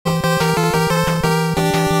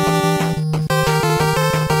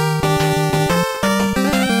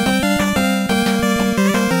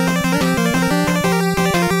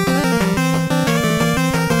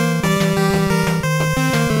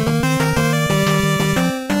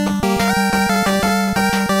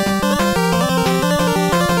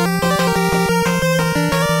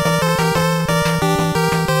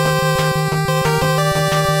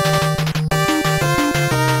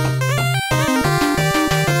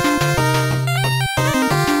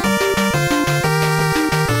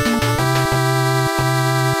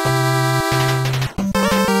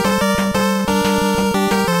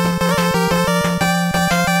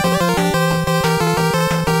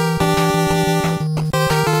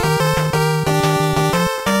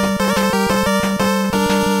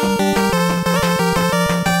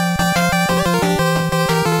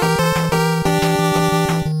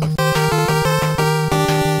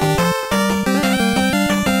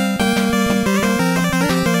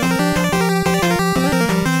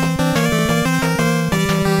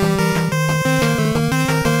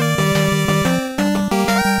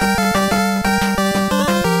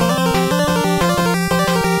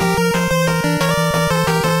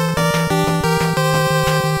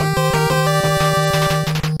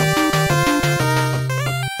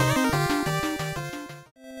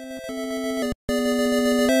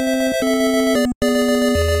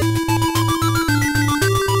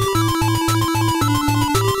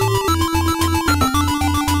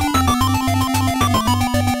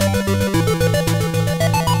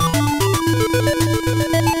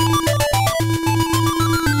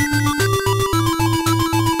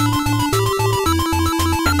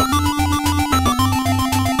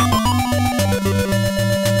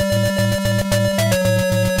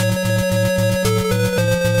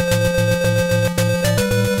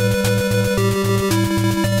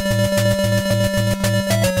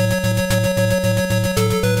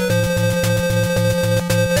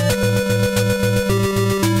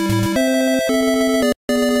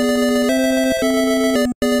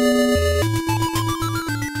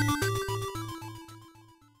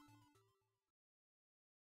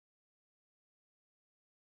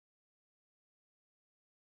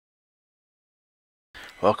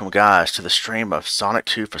Welcome guys to the stream of Sonic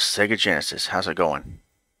 2 for Sega Genesis. How's it going?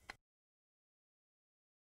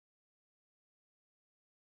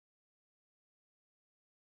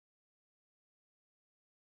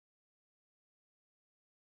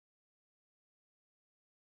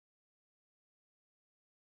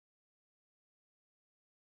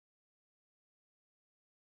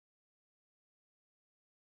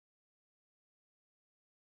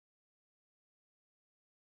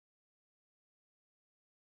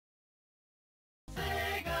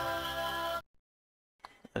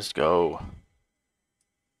 Let's go.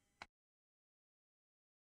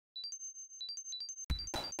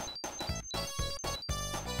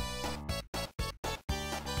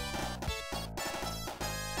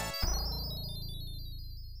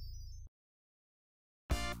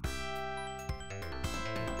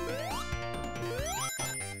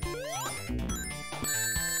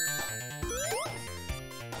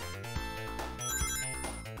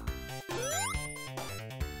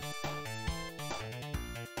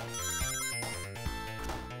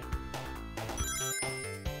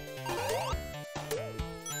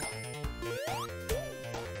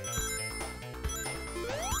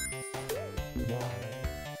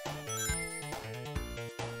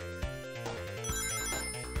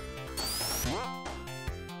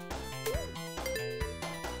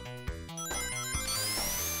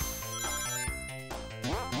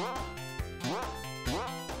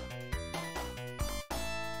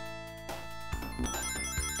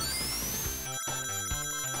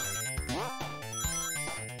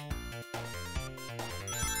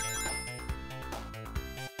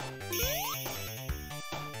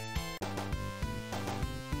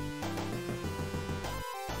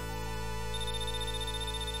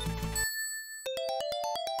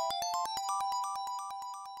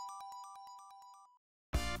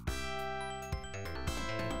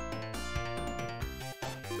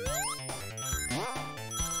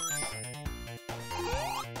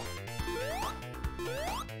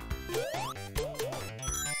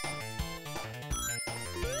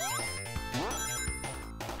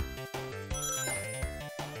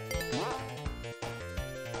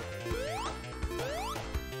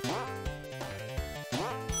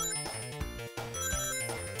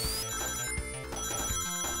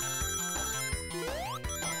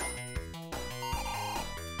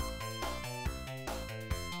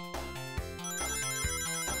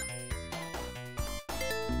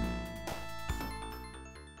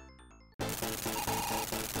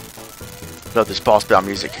 Love this boss battle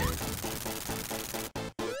music.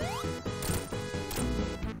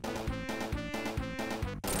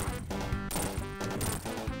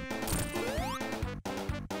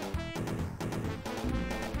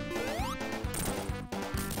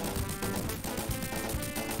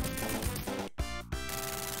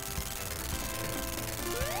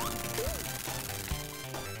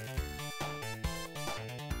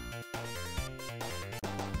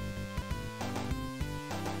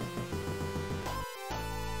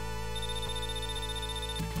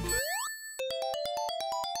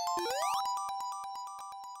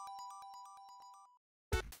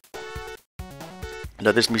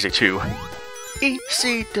 Love this music too.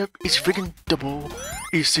 ECW is freaking double.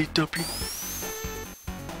 ECW.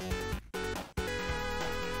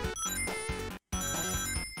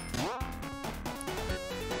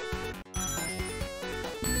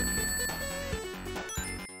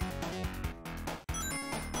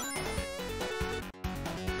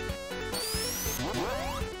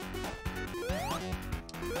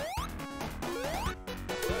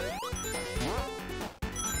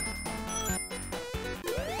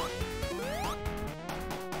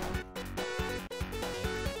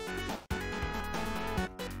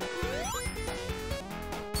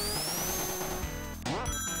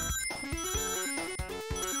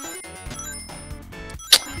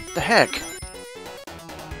 The heck?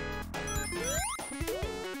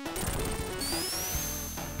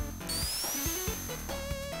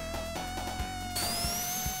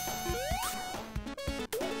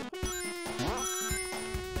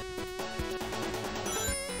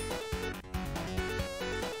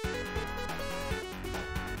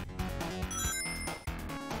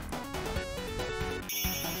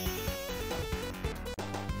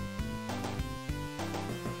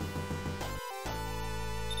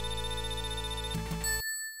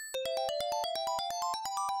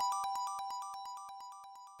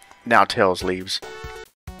 Now Tails leaves.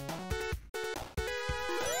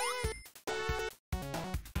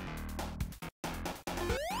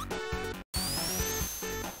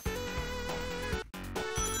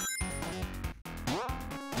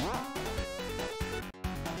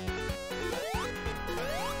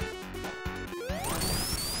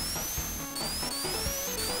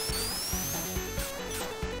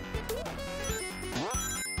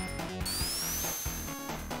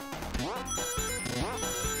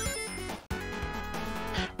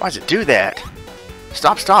 Why does it do that?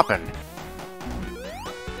 Stop stopping.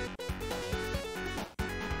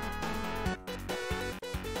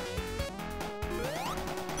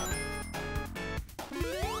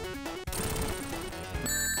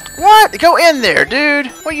 What? Go in there, dude!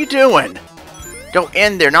 What are you doing? Go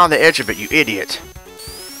in there, not on the edge of it, you idiot.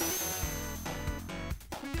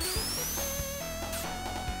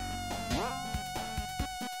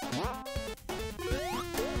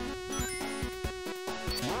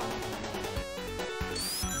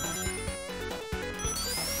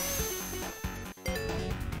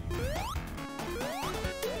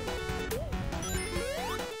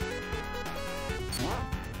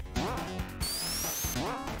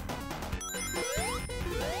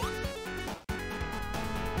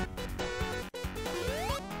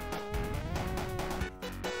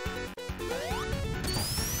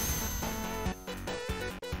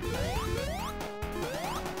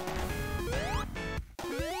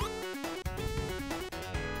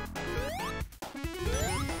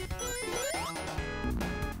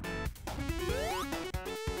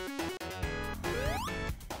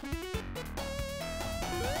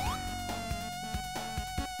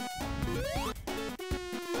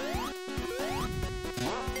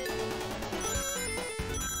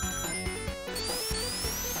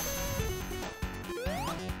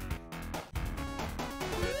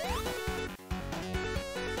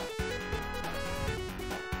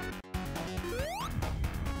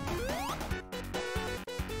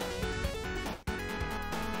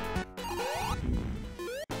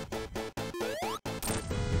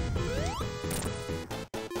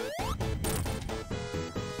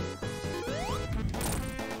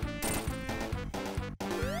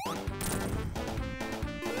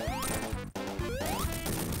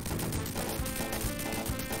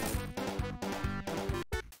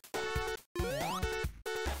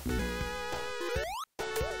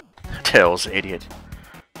 Tails, idiot.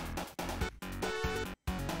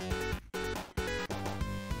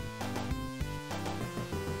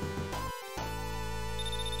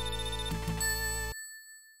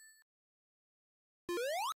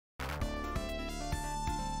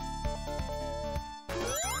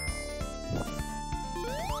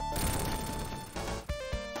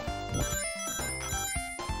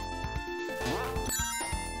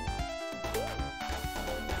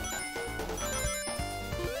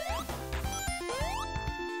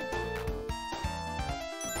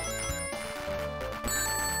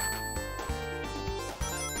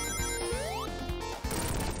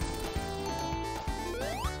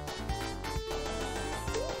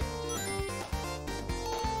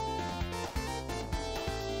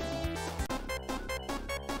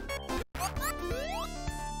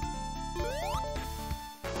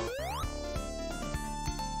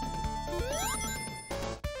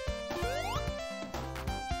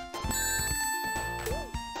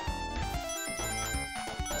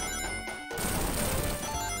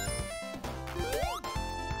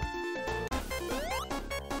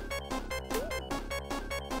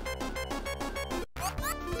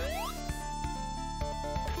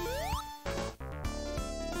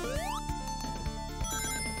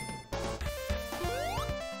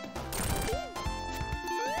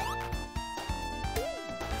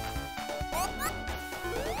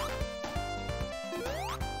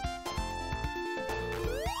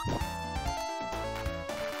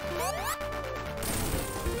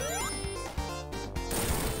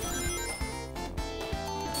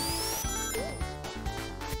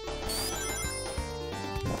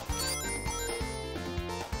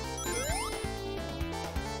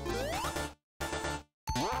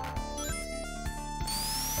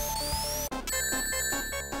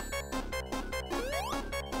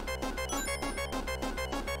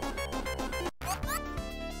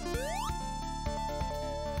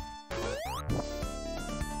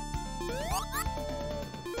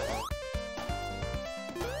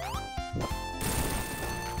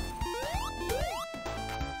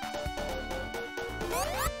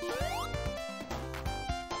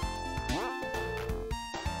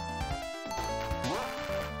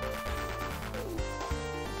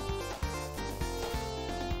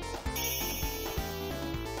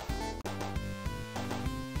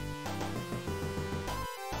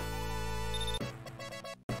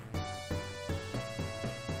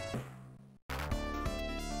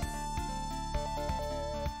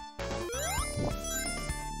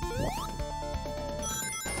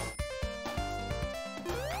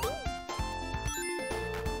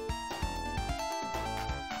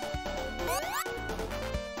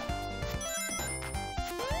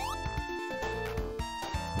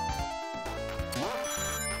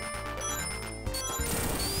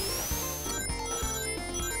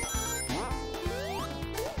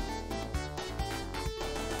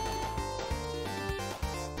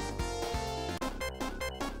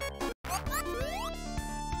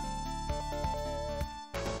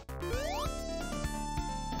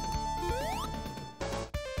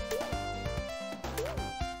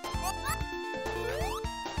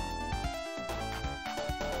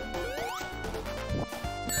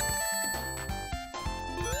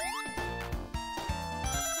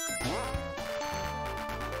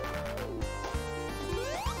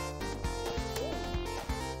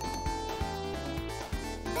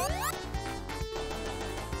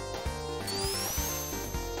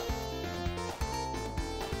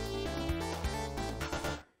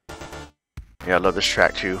 Yeah, I love this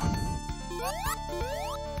track too.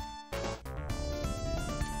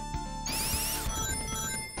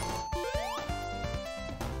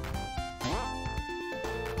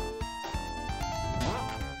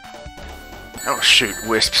 Oh shoot,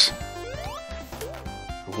 wisps.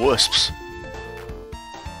 Wisps.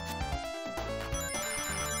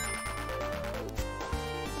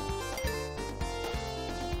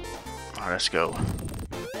 Alright, let's go.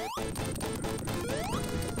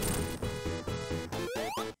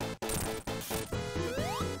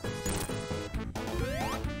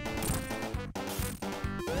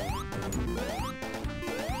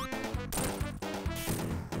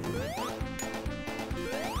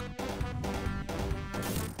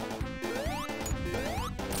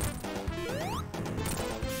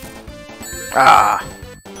 Ah!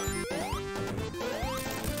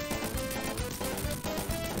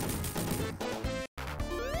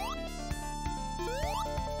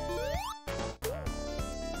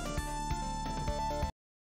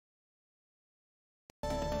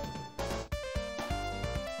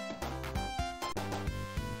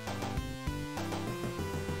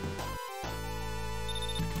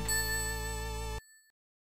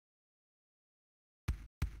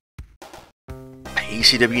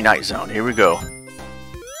 ECW Night Zone, here we go.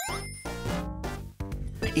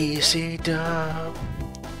 ECW,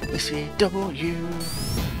 ECW,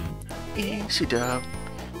 ECW,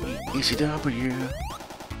 ECW.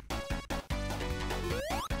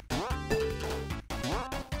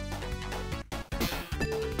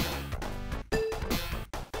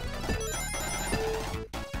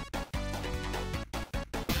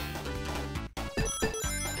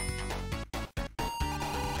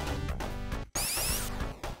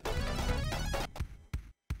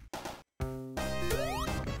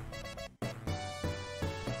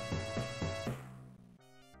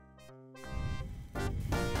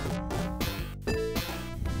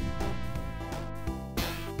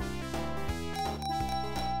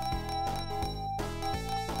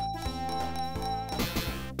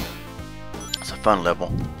 It's a fun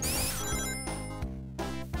level.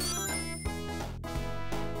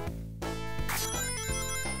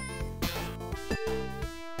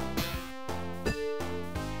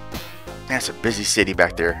 That's a busy city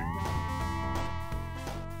back there.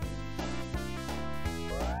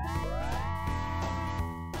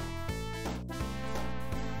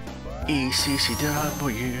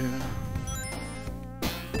 ECCW.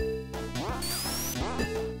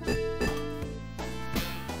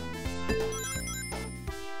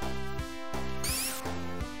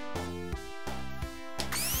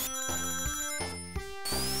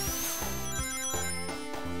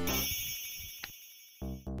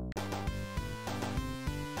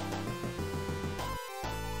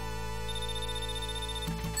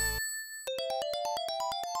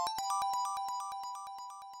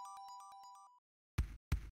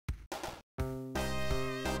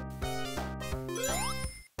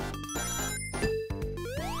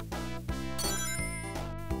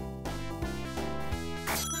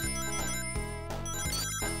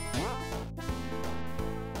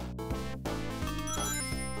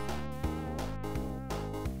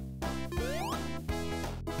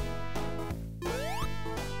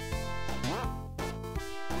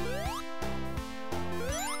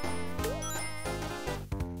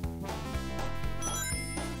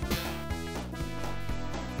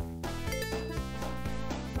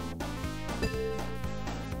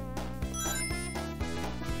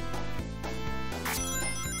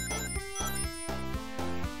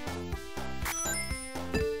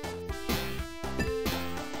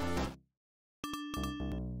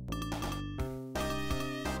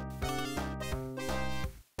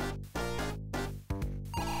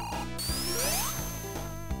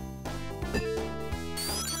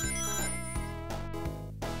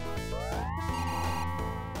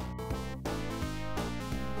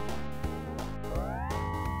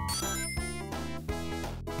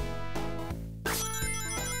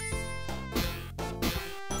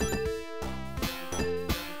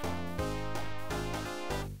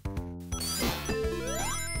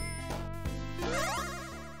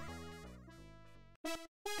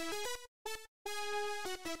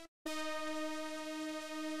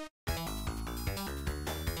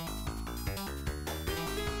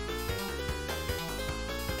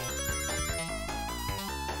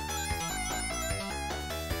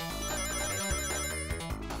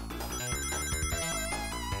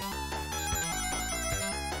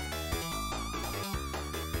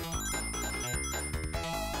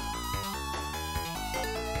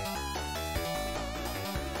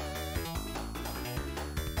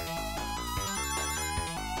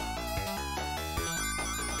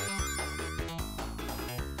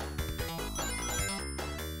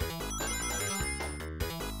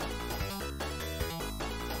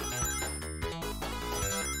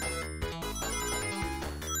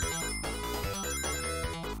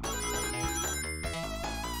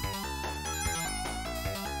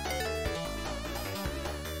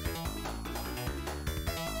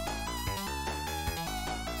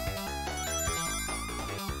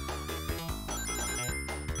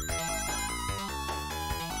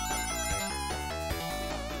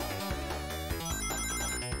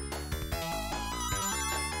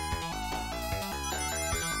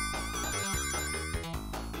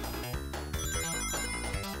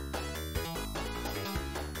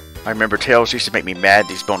 I remember Tails used to make me mad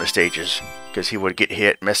these bonus stages because he would get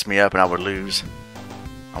hit, mess me up, and I would lose.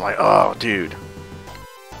 I'm like, oh, dude.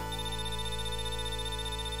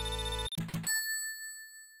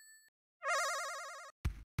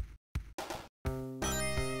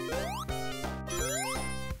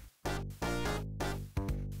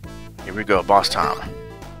 Here we go, boss time.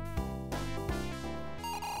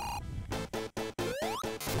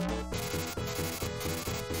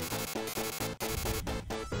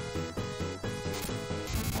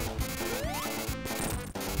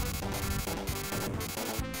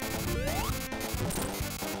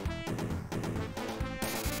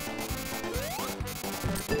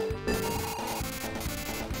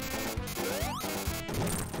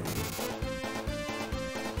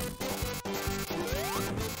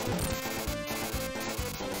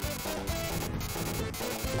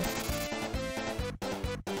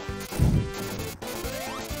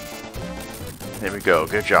 There we go,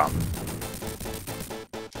 good job.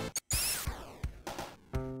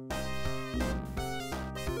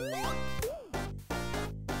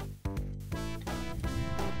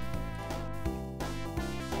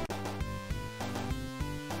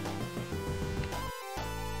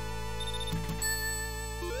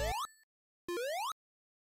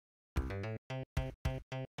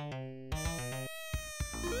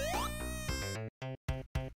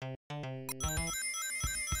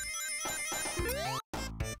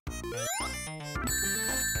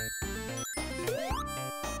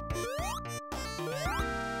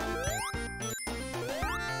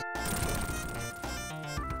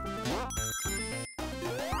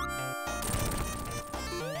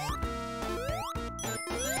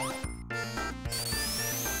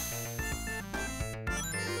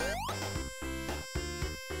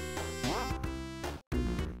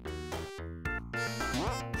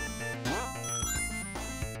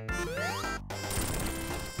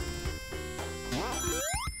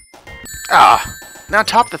 Ah! Now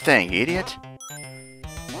top the thing, you idiot!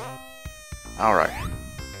 Alright.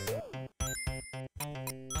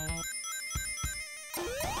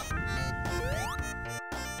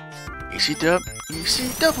 Easy double,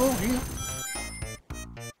 yeah.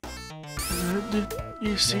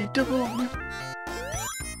 Easy double, yeah.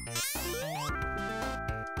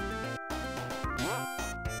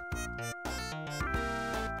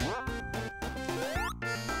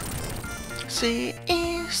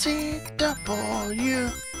 C-E-C-W.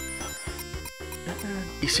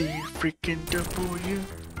 Easy freaking W.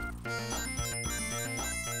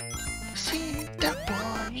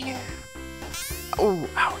 C-W. Oh,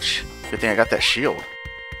 ouch. Good thing I got that shield.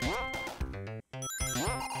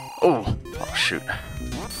 Oh, oh shoot.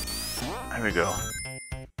 There we go.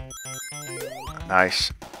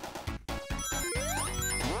 Nice.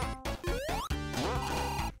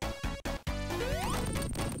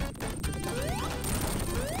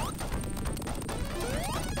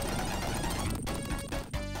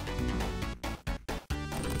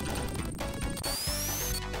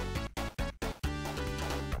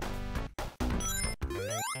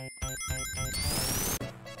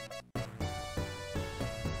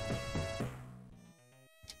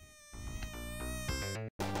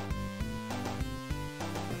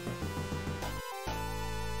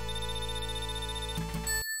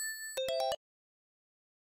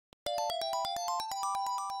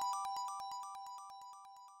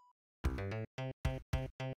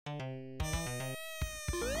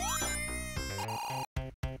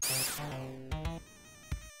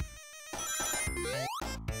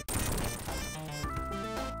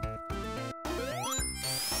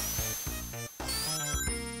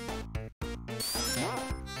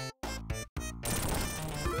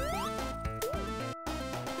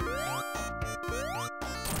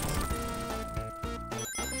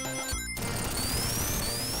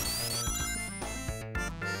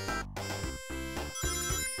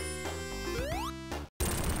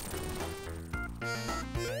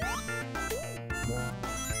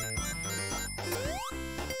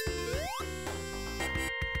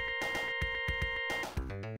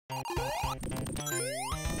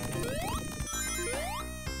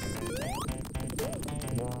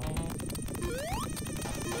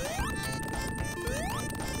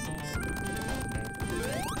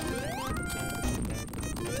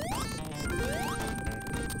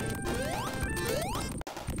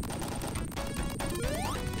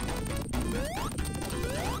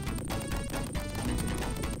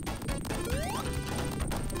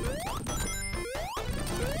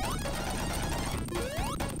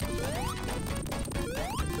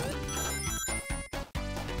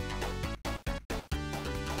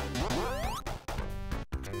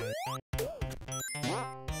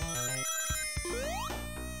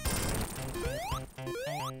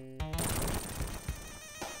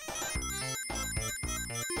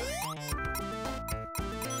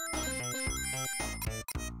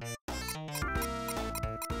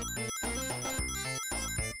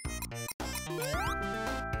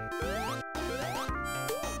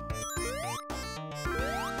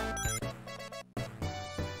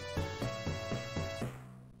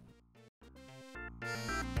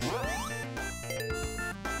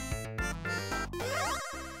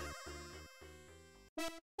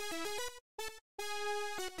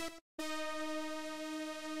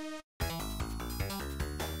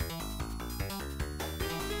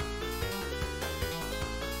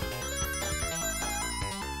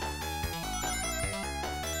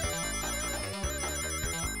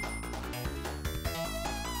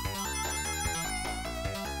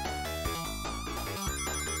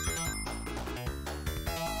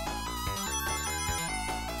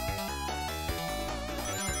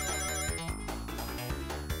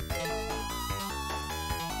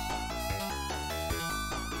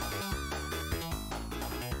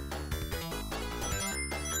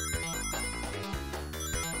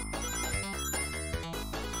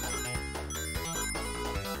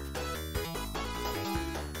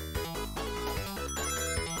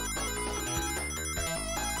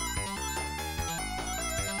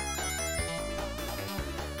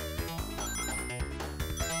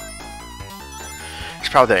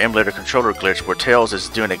 probably the emulator controller glitch where Tails is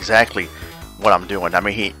doing exactly what I'm doing. I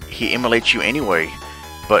mean, he emulates you anyway,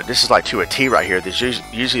 but this is like to a T right here. There's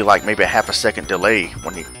usually like maybe a half a second delay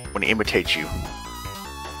when he imitates you.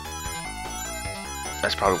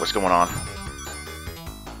 That's probably what's going on.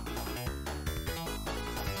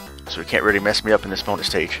 So he can't really mess me up in this bonus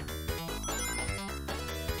stage.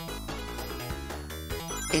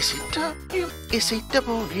 ECW,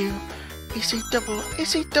 ECW, ECW,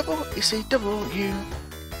 ECW, ECW.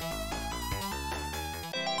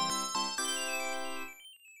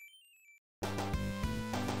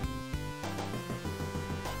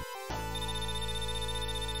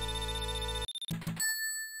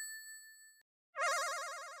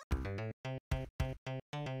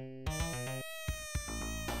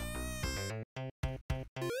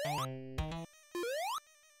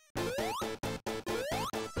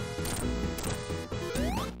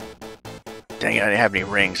 Dang it, I didn't have any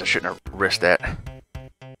rings. I shouldn't have risked that.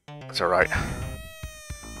 That's alright.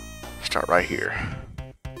 Start right here.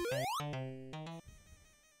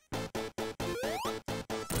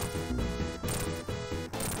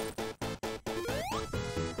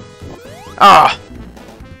 Ah!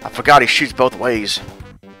 I forgot he shoots both ways.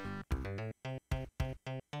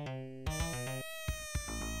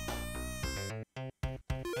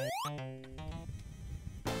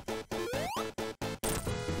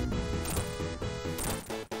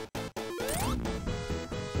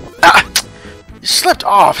 You slipped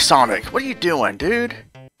off, Sonic. What are you doing, dude?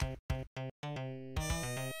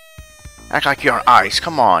 Act like you're on ice.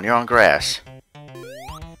 Come on, you're on grass.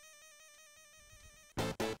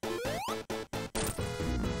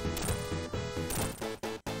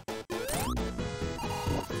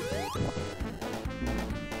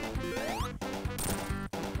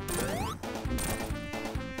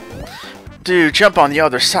 Dude, jump on the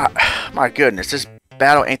other side. My goodness, this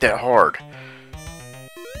battle ain't that hard.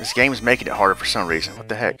 This game's making it harder for some reason. What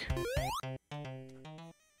the heck?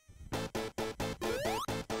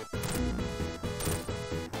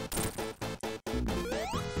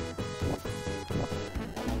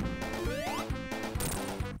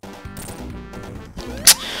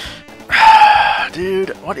 Dude,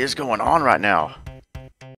 what is going on right now?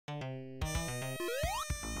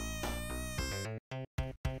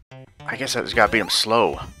 I guess I just gotta beat him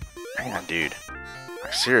slow. Hang on, dude.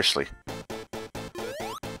 Like, seriously.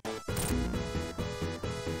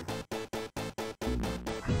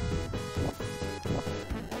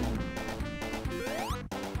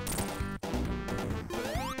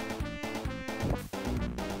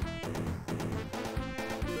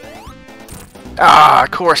 Ah, of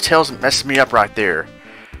course, Tails messed me up right there.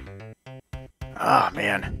 Ah,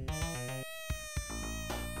 man.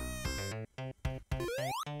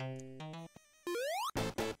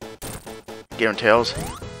 Get him, Tails.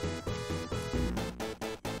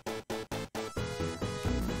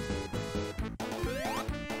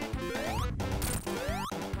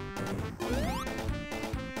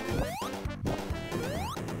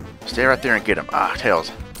 Stay right there and get him. Ah,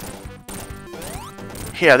 Tails.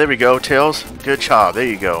 Yeah, there we go, Tails. Good job. There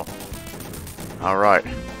you go. Alright.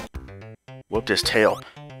 Whoop his tail.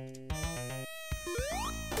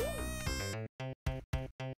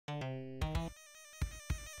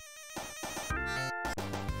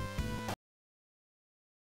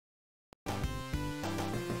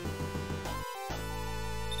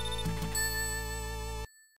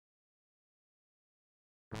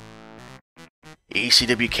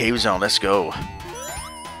 ECW Cave Zone, let's go.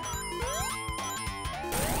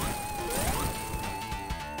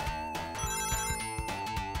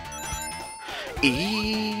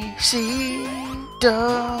 ECW.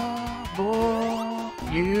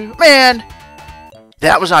 Man!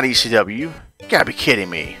 That was not ECW. You gotta be kidding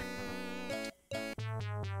me.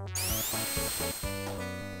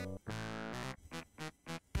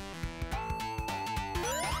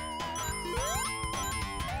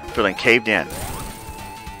 Feeling caved in.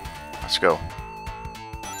 Let's go.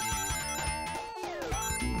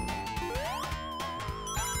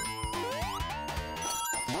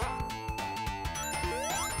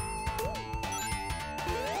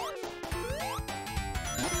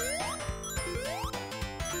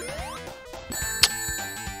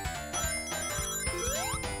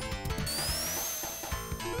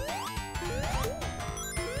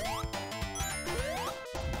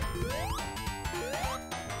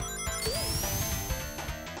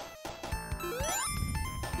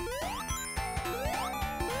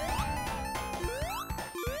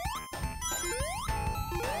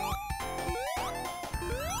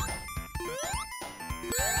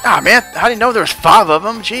 Ah, man, I didn't know there was 5 of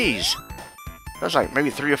them. Jeez. That was like maybe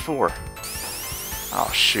 3 or 4.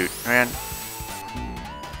 Oh, shoot, man.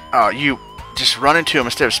 Oh, you just run into him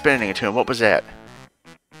instead of spinning into him. What was that?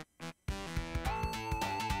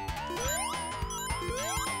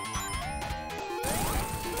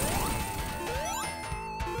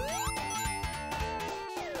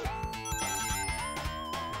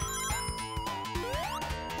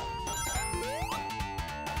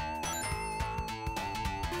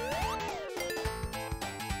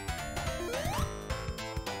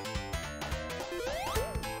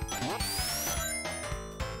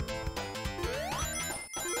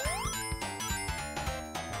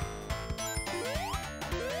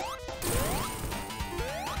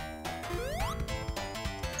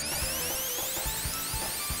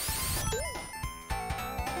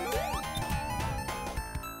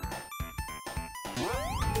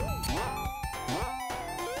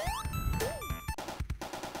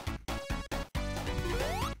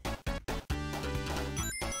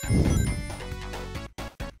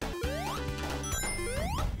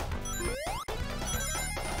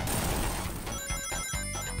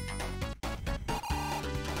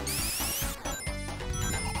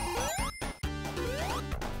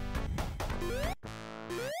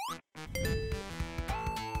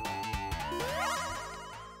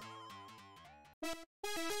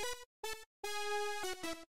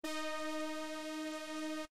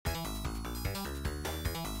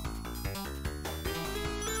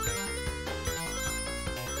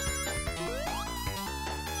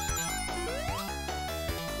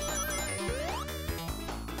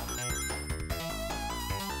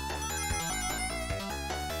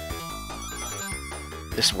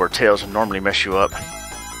 This is where Tails would normally mess you up.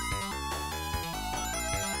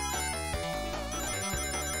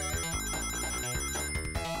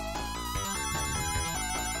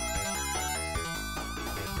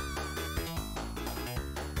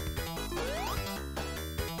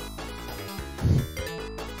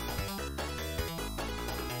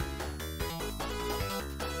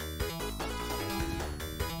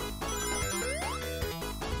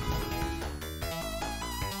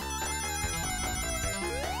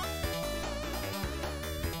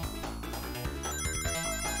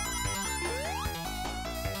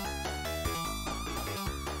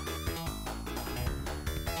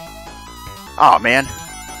 Oh man,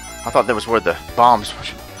 I thought that was where the bombs were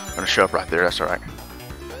going to show up right there. That's alright.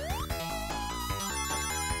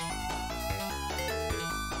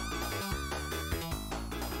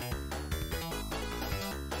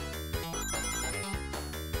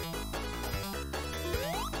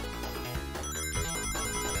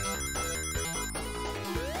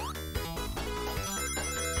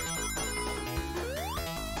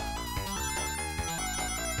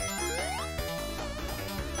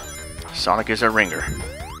 Sonic is a ringer.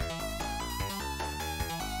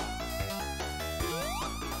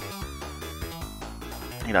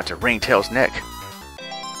 You know, to wring Tails' neck.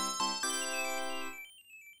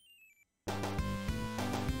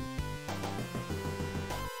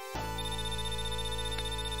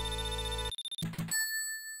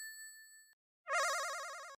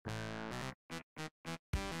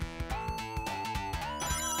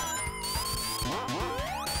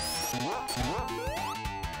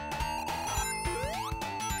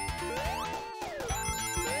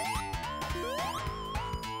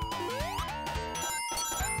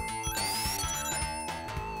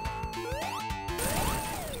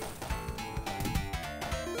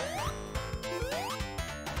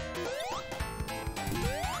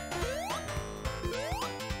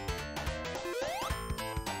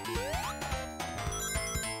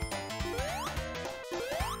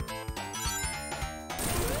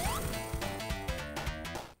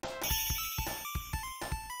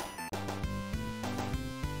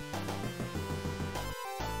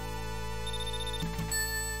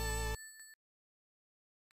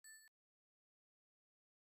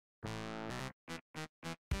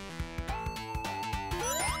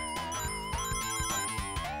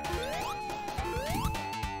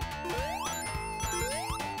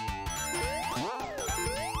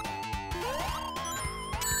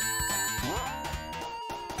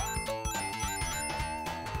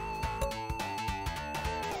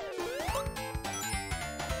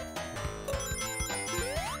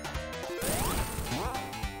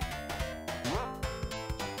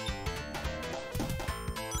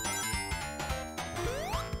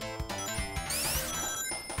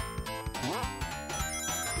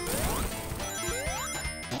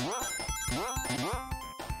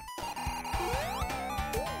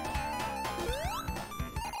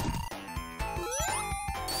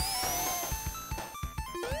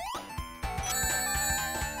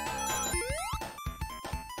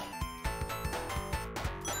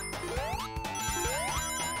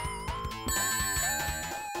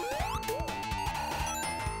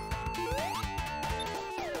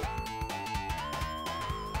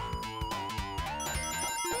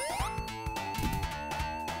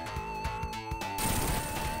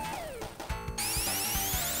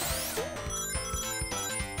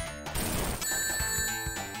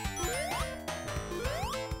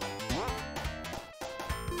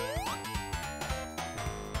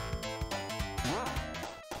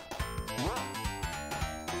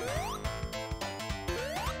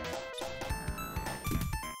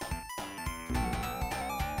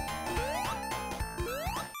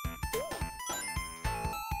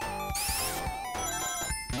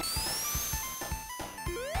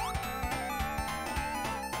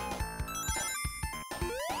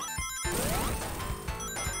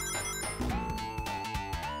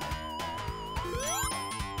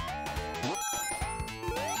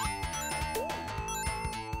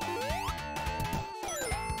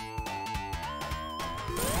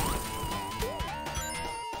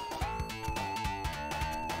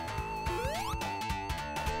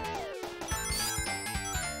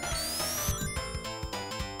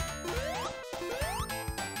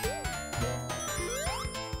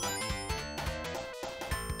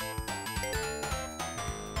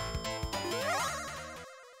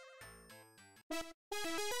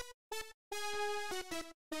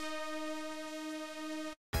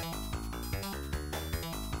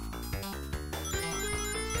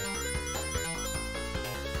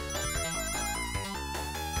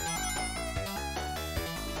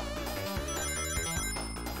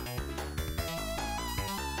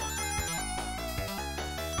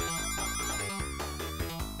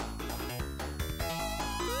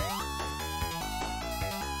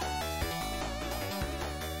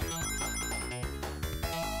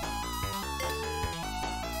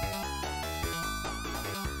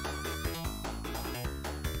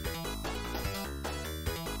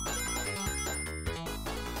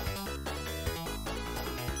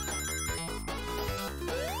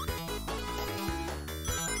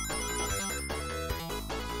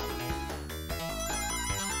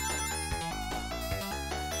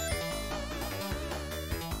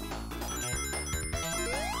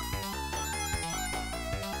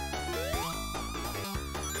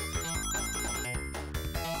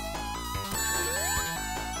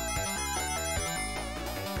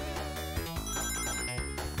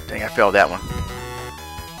 Dang, I failed that one.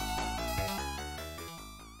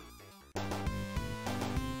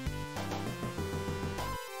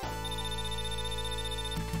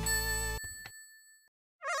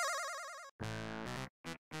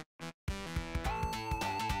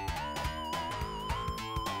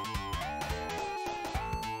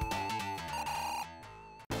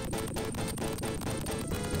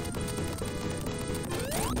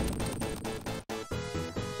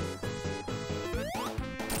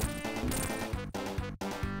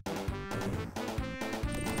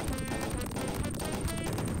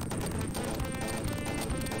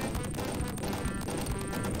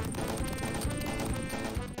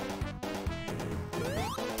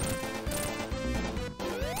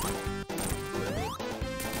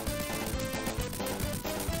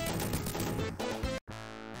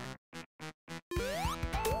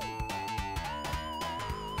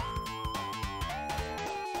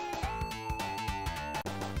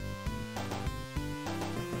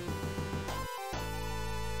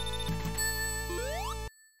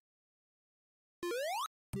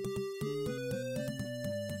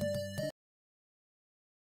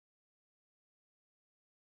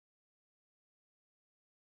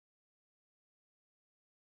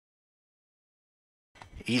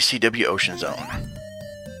 ECW Ocean Zone.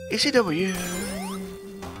 ECW.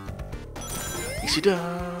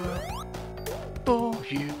 ECW.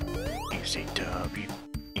 ECW.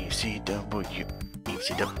 ECW.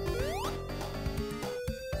 ECW.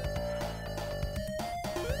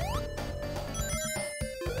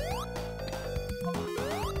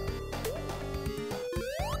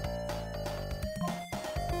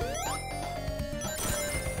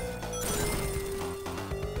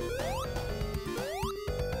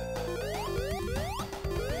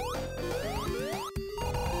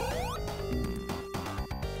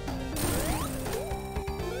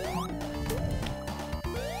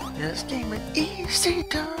 This game is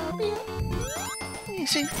ECW.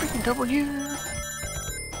 EC freaking W.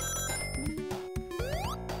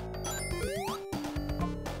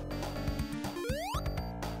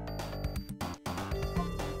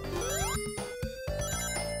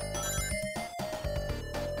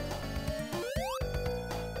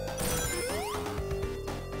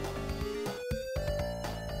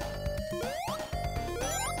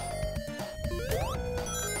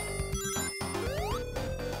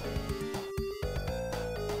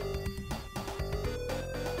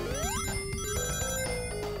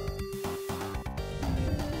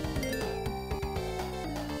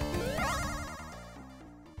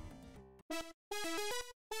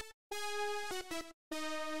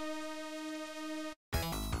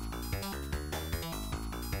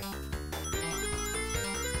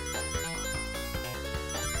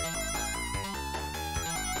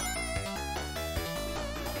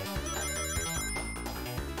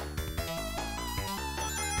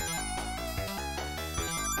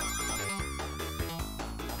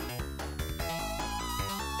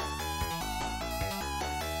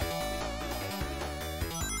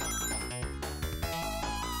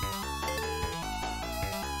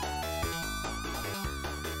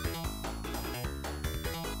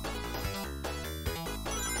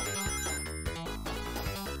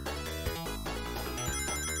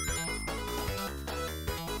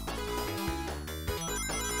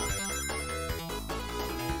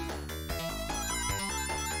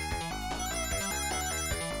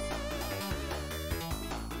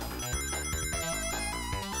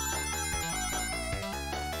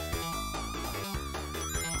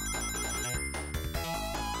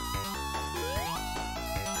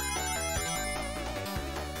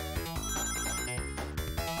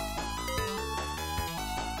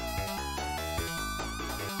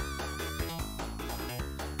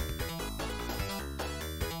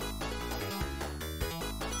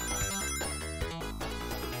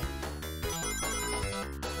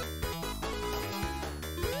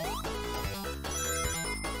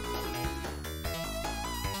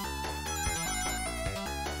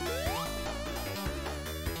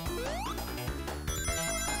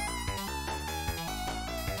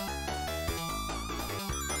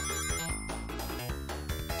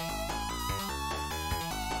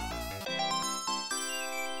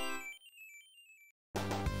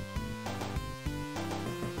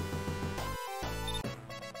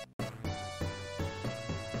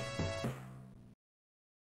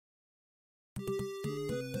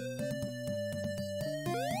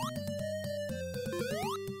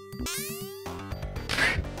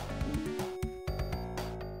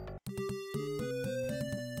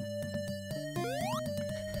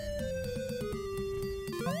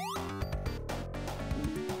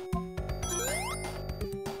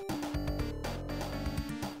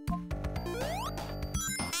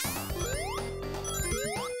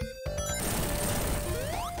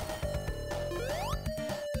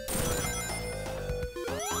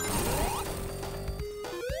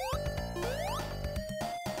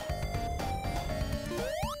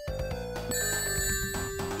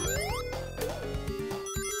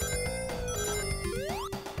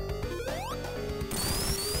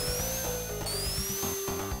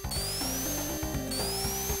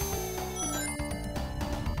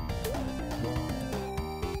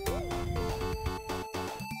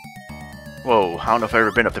 Whoa, I don't know if I've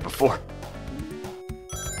ever been up there before.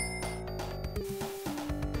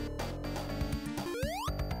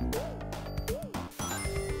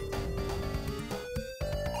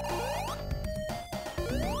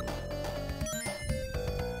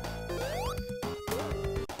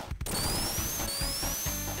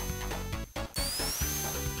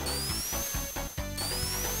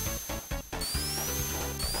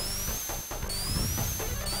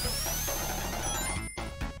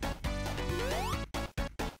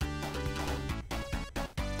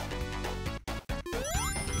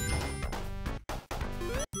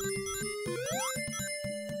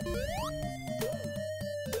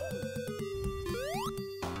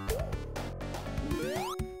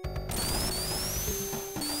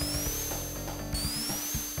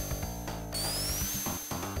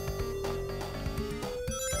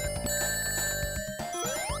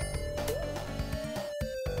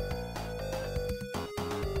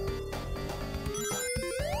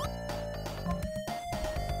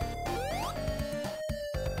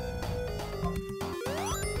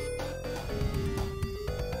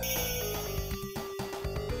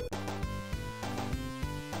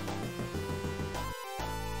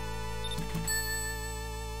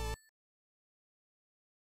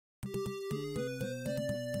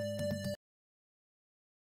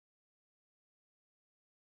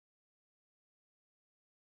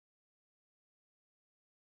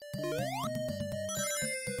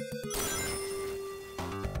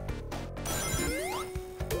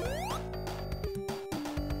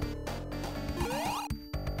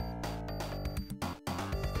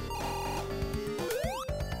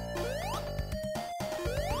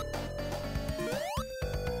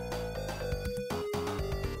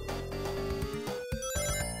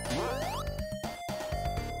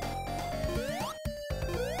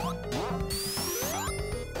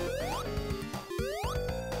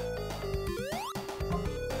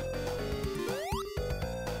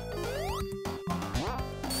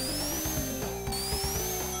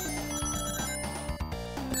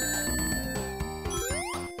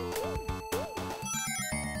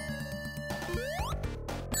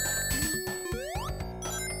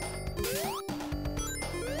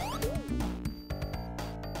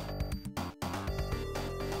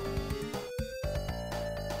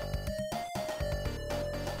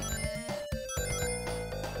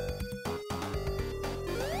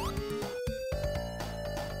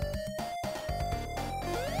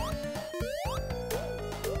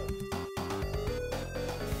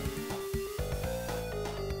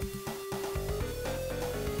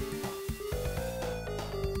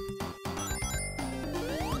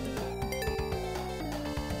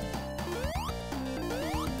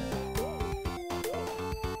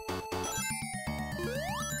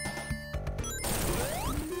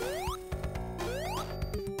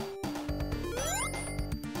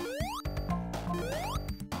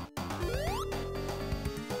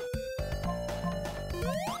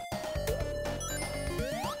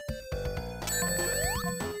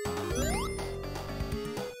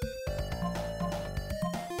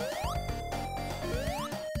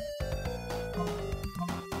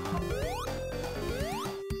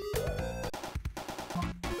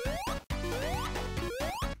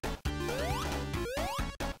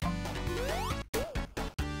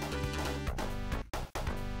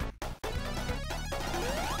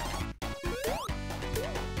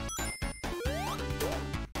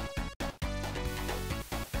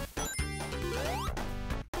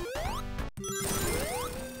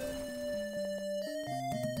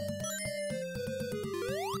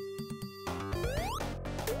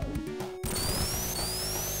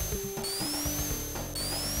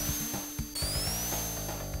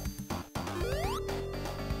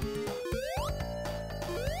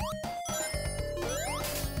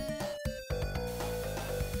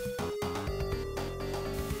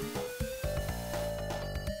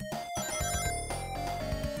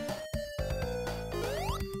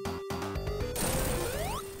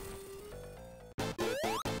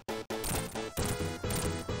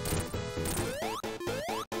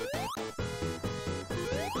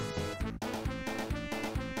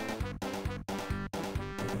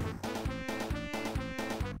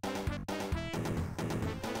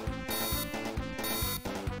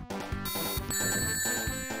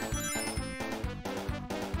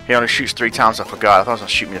 He only shoots 3 times, I forgot. I thought he was going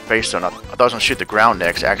to shoot me in the face, though. I thought he was going to shoot the ground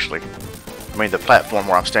next, actually. I mean, the platform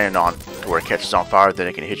where I'm standing on, to where it catches on fire, then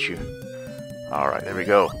it can hit you. Alright, there we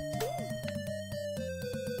go.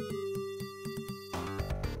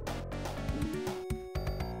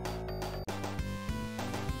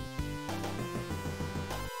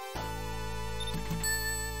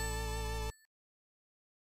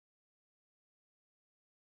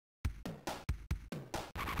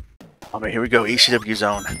 Oh man, here we go. ECW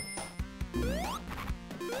zone.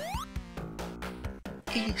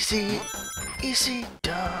 ECW.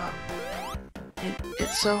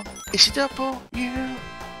 It's so ECW.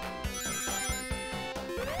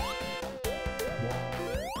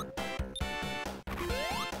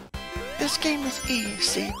 This game is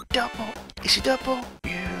ECW.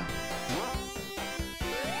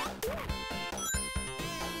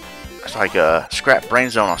 It's like a scrap brain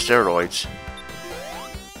zone on steroids.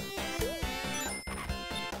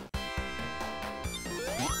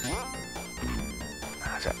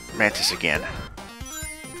 Is that Mantis again?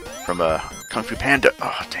 From Kung Fu Panda.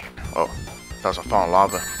 Oh, dang it. Oh, that was a falling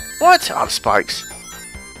lava. What? Oh, the spikes.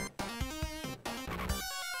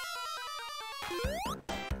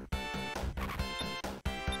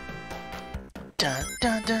 Dun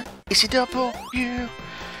dun dun. ECW.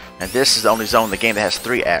 And this is the only zone in the game that has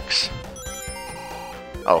 3 acts.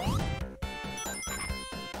 Oh.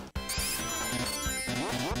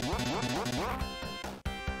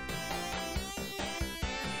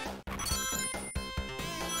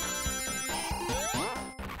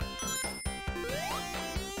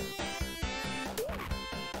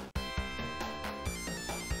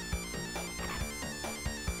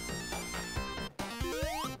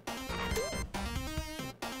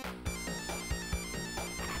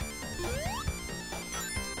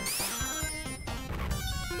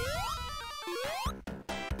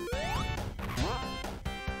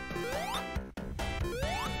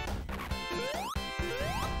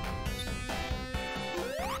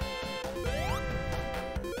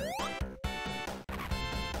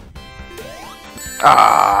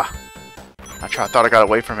 Ah! I thought I got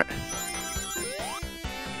away from it.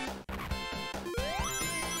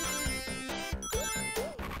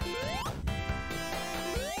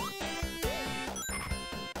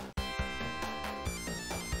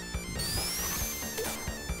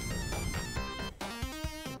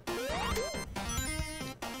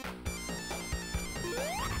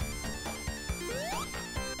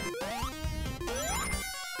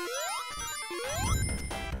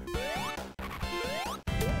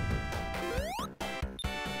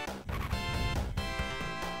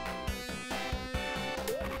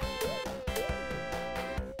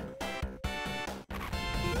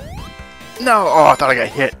 No! Oh, I thought I got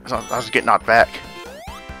hit. I was getting knocked back.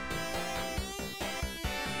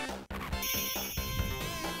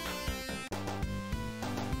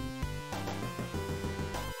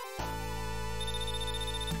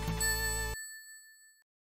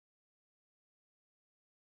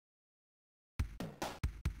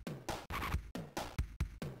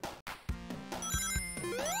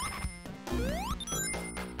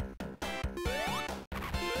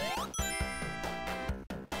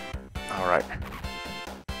 Alright.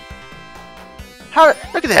 How?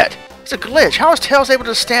 Look at that! It's a glitch. How is Tails able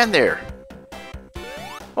to stand there?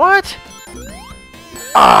 What?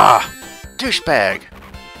 Ah! Douchebag!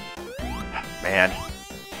 Man.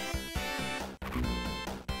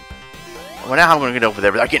 Well, now I'm gonna get over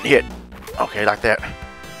there without getting hit. Okay, like that.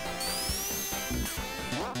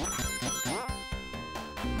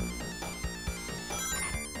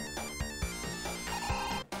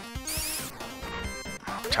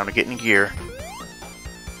 Time to get in gear.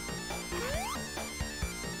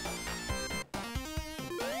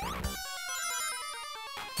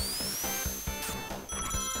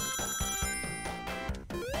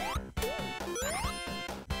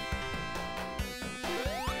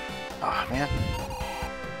 Oh man.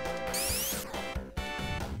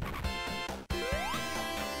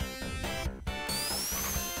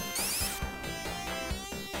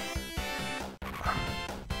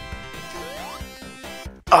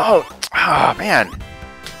 Oh, man.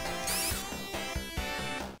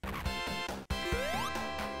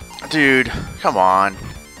 Dude, come on.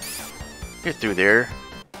 Get through there.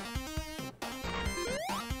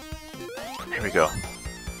 Here we go.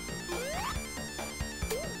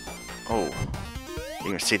 Oh,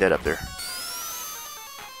 you can see that up there.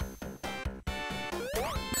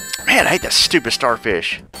 Man, I hate that stupid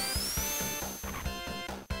starfish.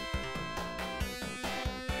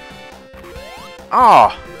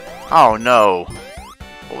 Oh, oh no!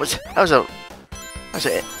 What was that? Was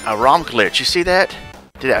a ROM glitch? You see that?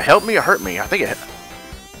 Did that help me or hurt me? I think it.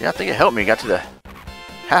 Yeah, I think it helped me. Got to the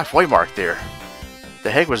halfway mark there.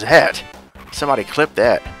 The heck was that? Somebody clipped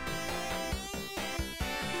that.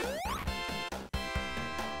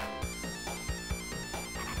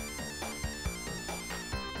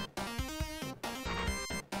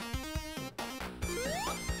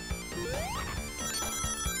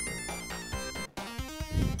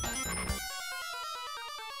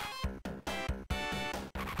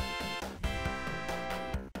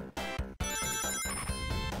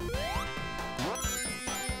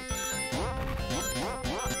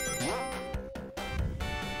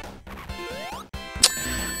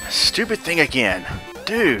 Stupid thing again.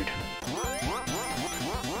 Dude.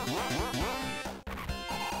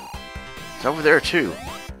 It's over there too.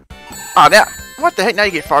 Ah, now, what the heck? Now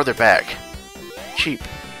you get farther back. Cheap.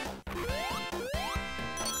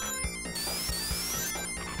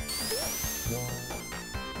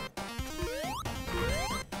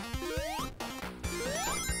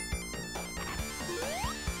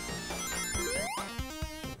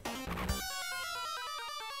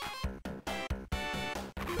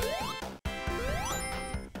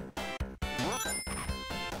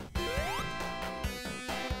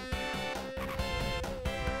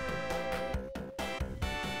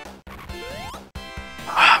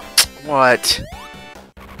 What?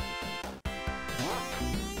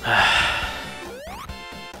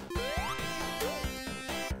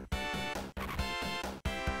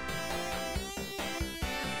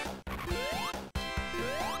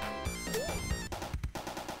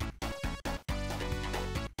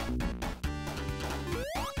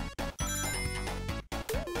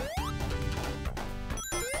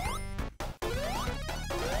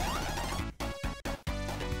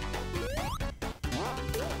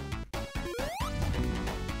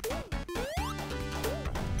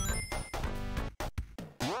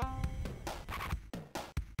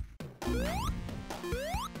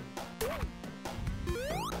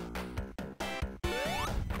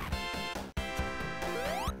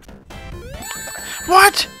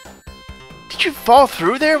 What? Did you fall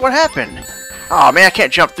through there? What happened? Oh man, I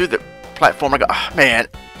can't jump through the platform. Oh, man,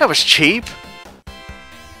 that was cheap.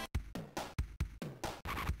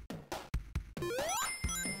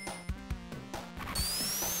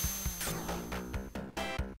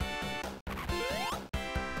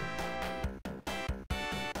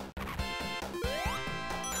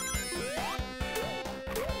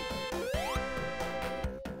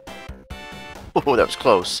 Oh, that was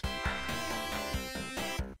close.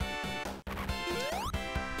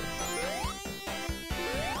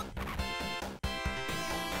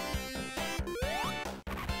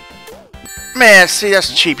 Man, see,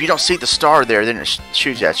 that's cheap. You don't see the star there, then it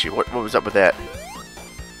shoots at you. What was up with that?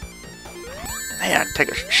 Man, take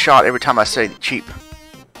a shot every time I say cheap.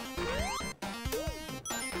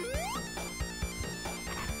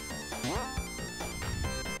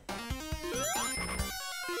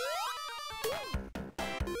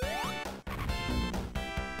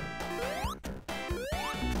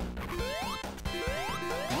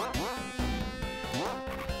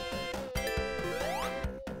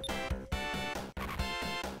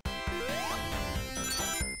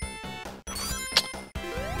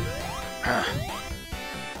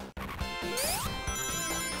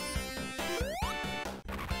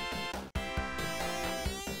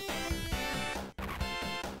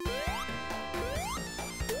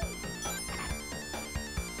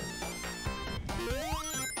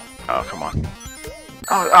 Oh, come on.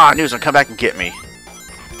 Oh, I knew it was gonna come back and get me.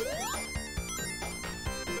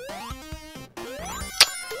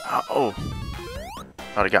 Oh.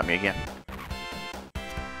 Thought it got me again.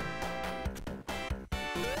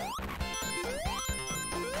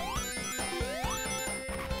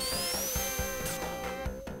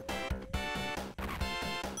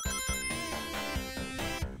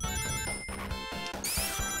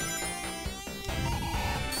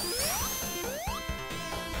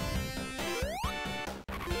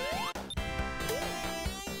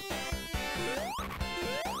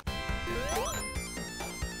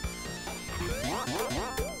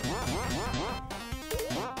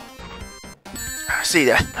 See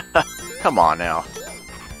that? Come on now.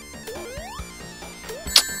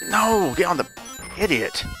 No, get on the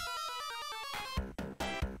idiot.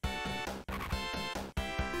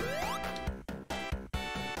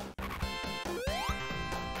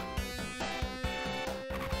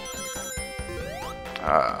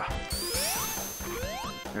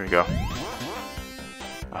 There we go.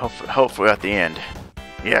 Hopefully at the end.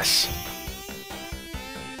 Yes.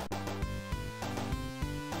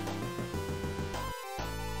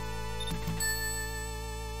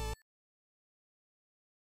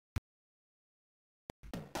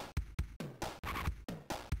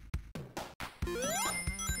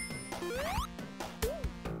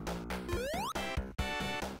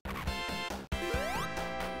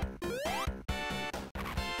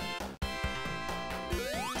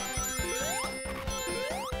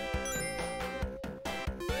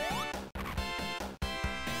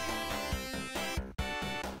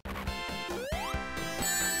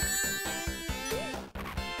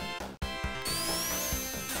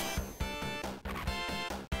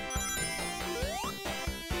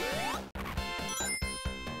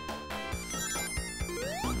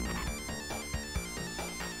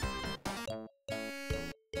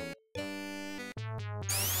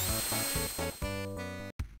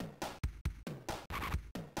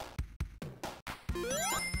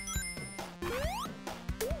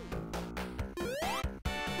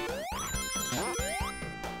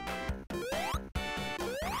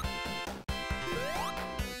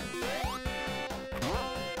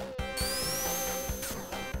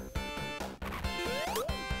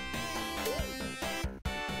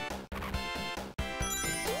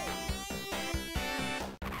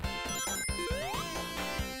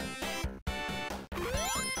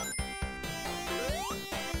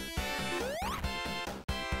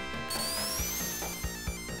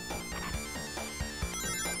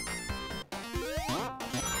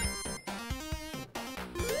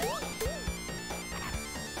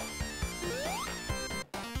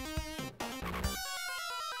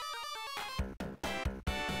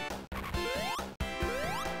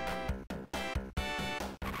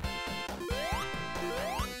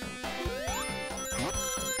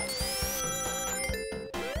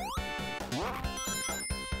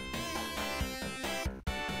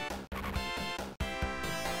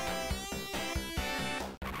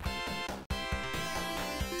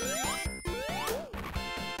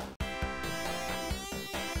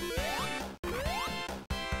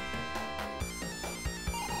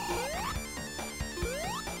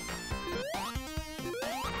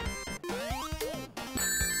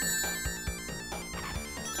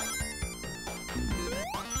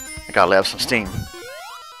 I gotta let out some steam.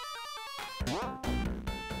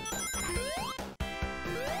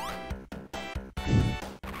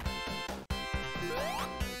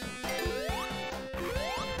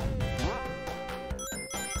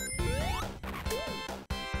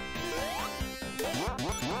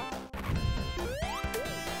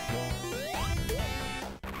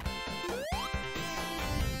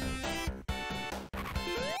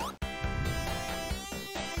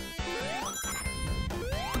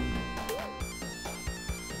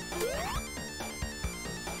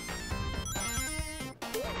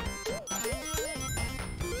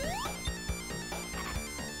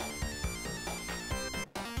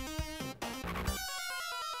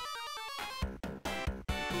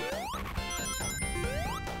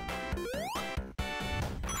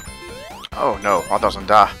 Oh no, I thought I was gonna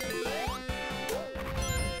die.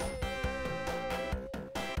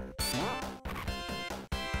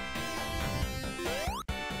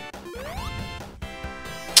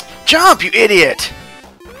 Jump, you idiot!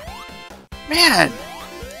 Man!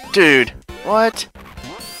 Dude, what?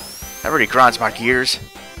 That really grinds my gears.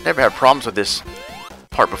 Never had problems with this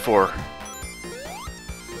part before.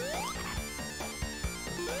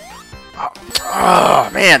 Oh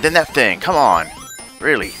man, then that thing, come on.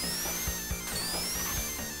 Really?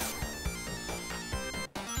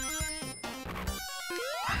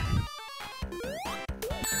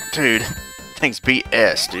 Dude, things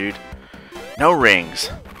BS, dude. No rings.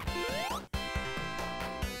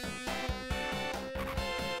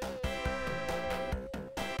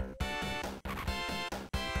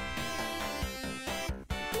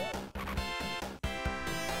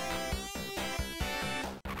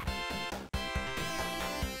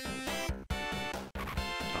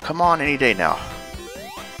 Come on, any day now.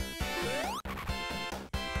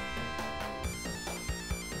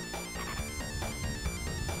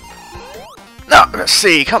 No, let's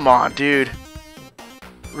see. Come on, dude.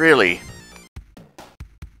 Really?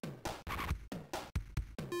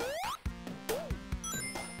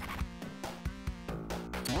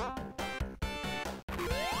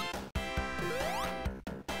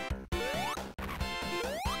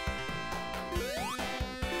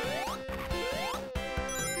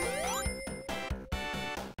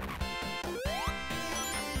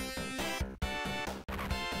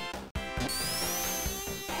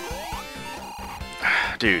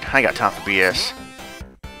 Dude, I ain't got time for BS.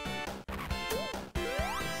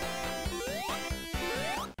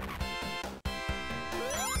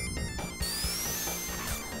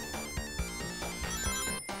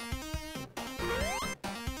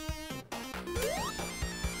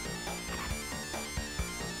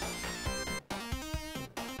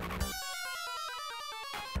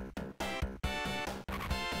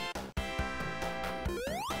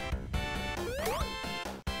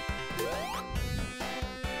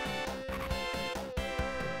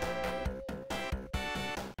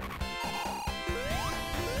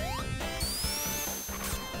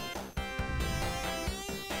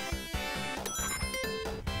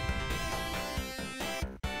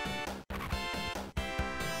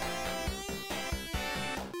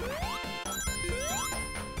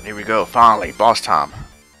 Here we go, finally, boss time.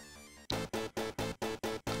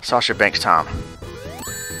 Sasha Banks time.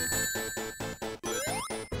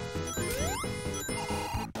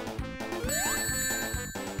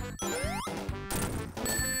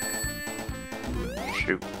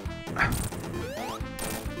 Shoot.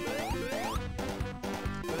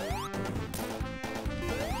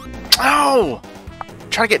 Oh!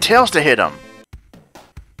 Try to get Tails to hit him.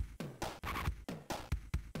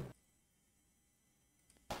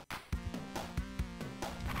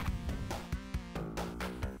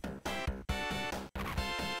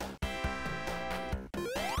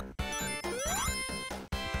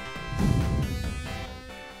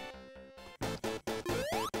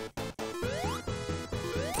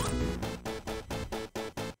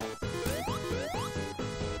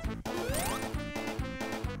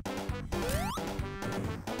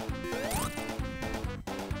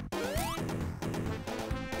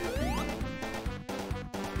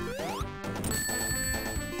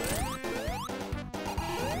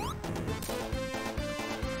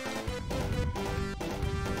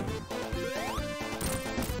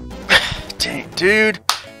 Dang, dude.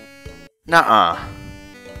 Nuh-uh.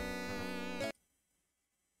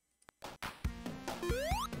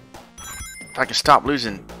 If I can stop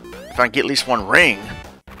losing, if I can get at least one ring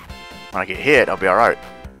when I get hit, I'll be alright.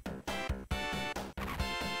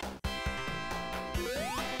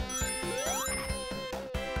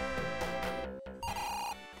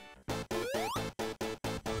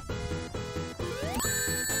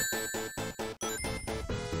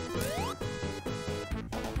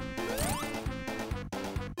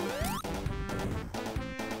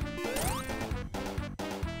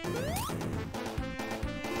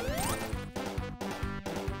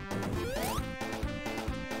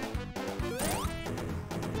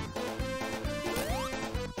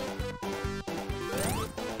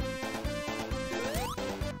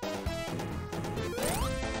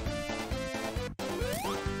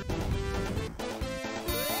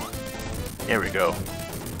 There we go.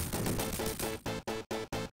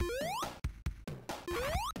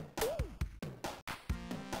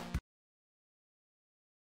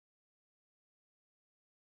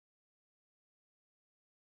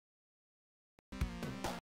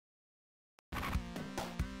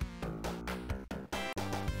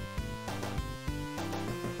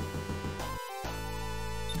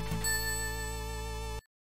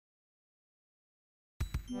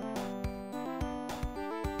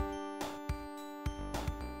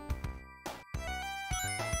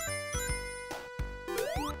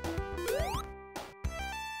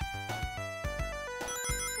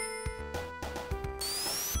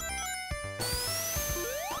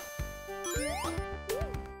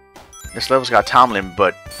 This level's got a time limit,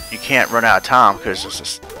 but you can't run out of time because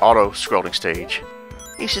it's an auto-scrolling stage.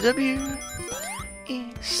 ECW,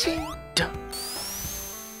 ECW,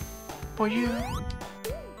 for you,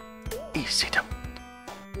 ECW,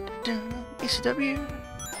 ECW,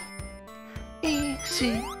 ECW,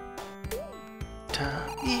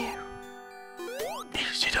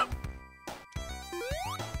 ECW.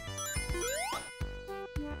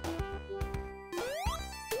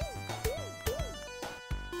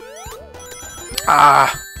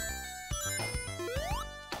 Ah!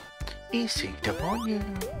 ECW.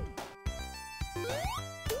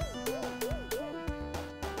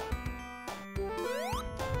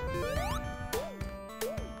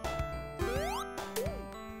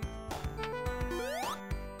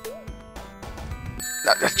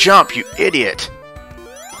 Jump, you idiot!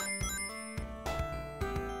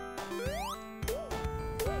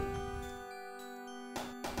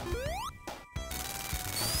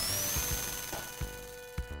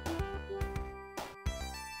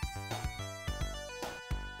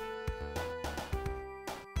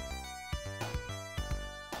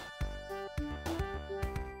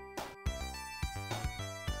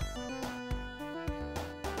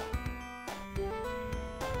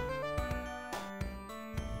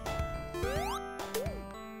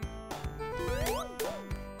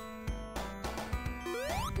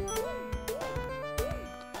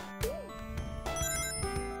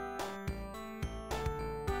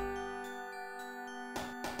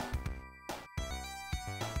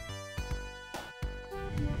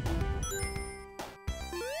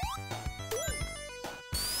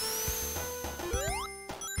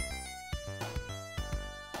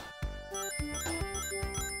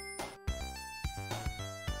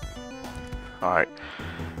 Alright,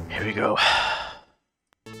 here we go.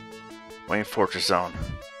 Wayne Fortress Zone.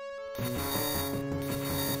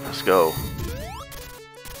 Let's go.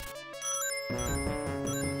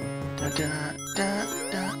 Da da da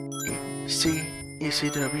da.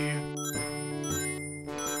 ECW.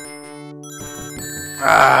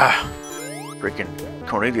 Ah! Freaking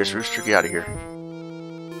Cornelius Rooster, get out of here.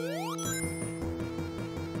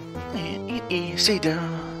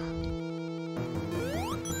 ECW.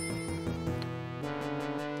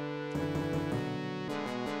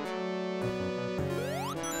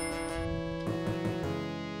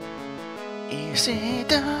 Sit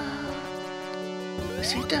down,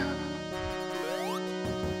 sit down,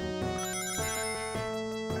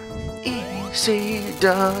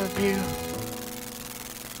 ECW.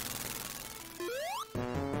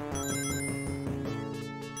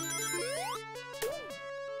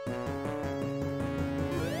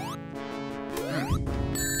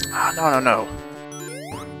 Ah, no, no, no.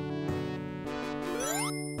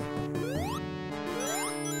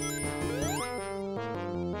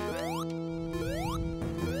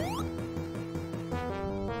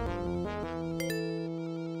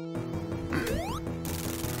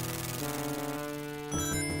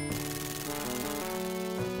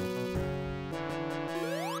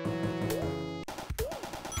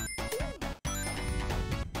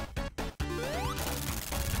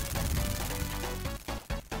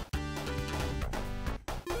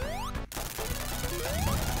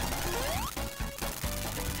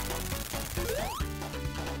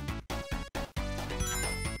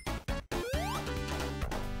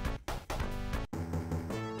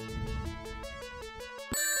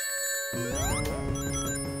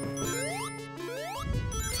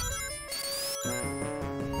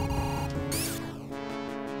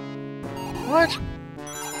 What?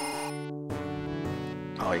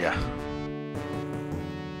 Oh yeah.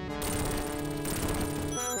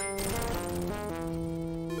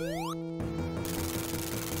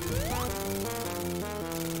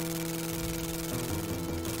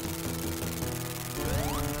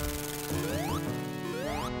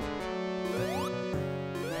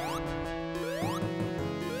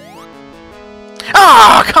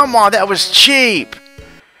 Ah, come on, that was cheap.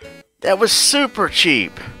 That was super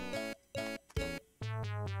cheap.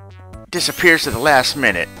 disappears at the last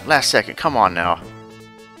minute, last second. Come on now.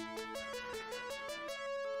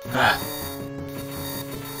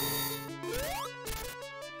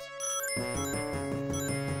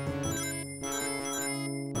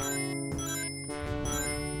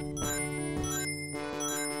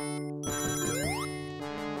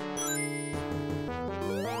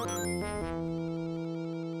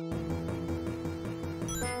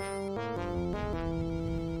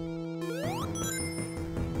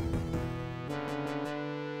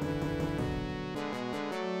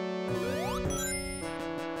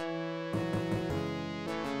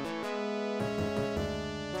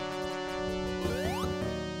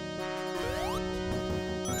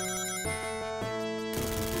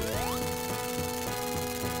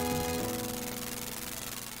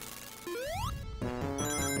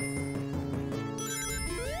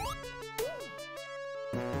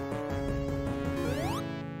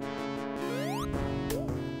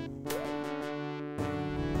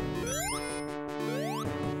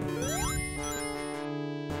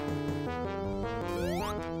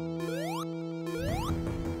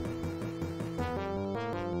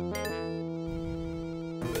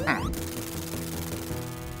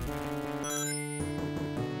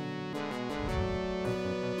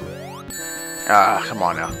 Ah, come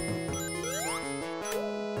on now.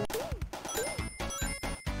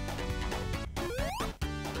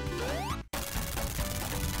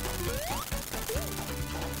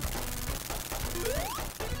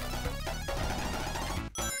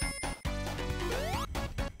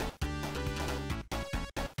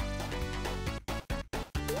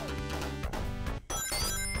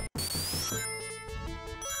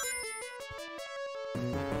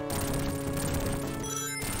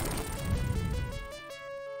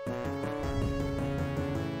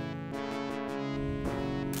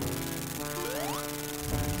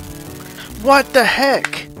 What the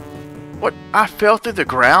heck? What? I fell through the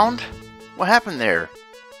ground? What happened there?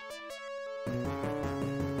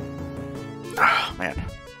 Oh, man.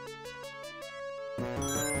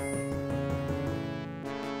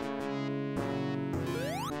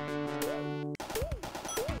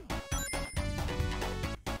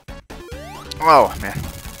 Oh, man.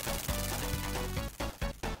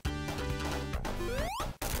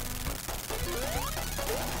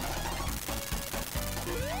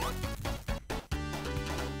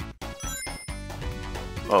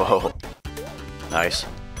 Oh, nice.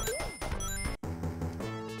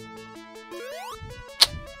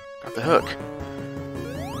 Got the hook.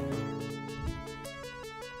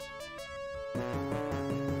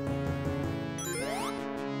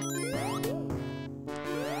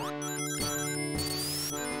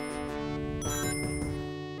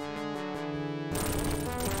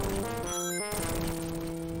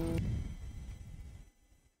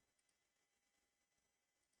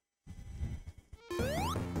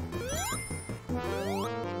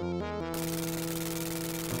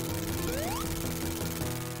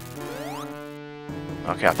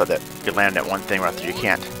 Okay, I thought that you could land that one thing right there. You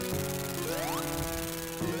can't.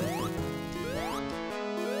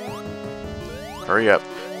 Hurry up.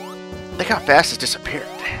 Look how fast it's disappeared.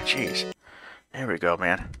 Jeez. There we go,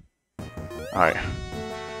 man. Alright.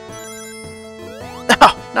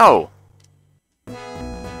 Oh, no!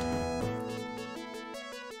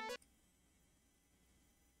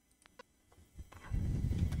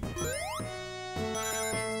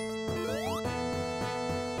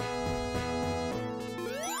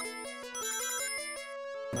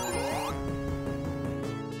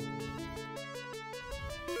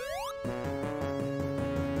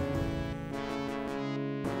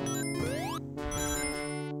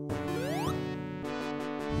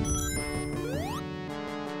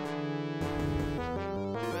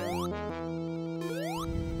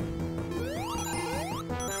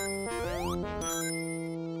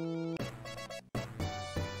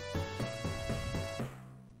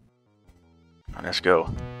 Let's go.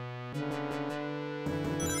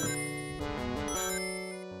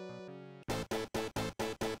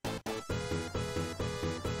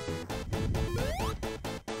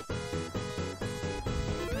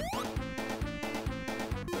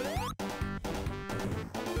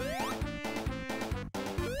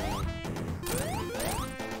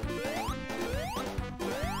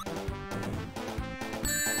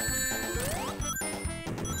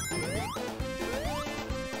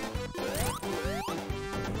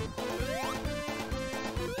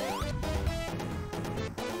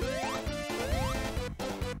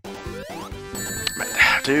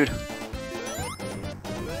 Dude.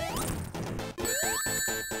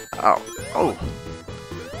 Oh. Oh.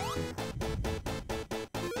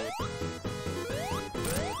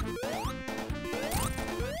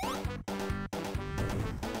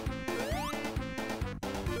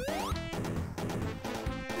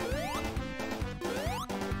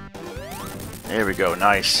 There we go,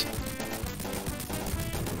 nice.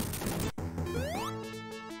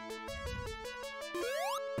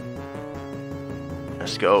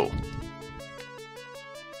 Let's go.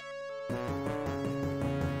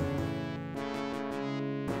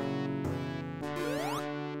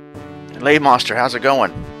 Lay Monster, how's it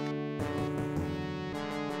going?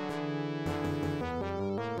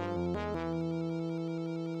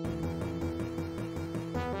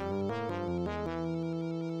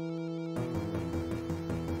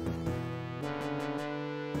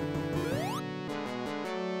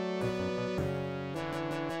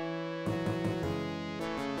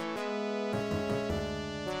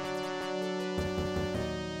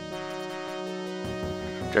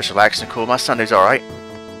 Just relaxing, cool. My Sunday's alright.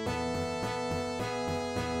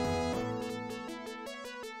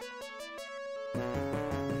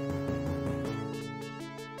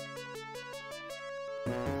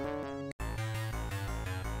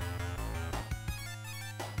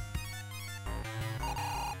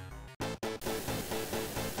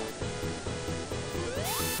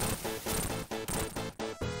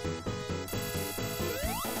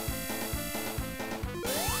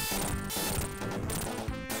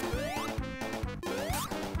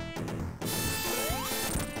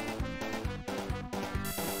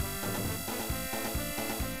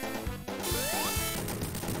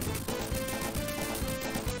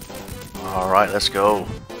 Alright, let's go.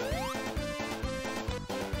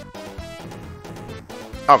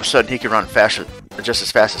 All of a sudden he can run faster, just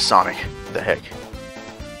as fast as Sonic. What the heck?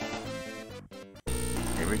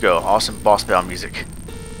 Here we go. Awesome boss battle music.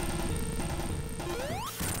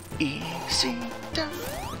 Easy done.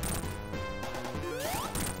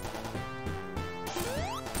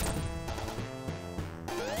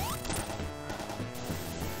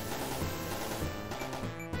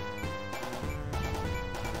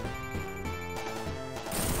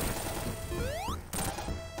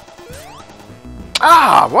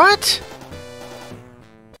 Ah, what?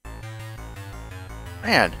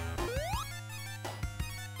 Man.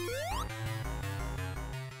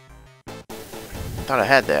 Thought I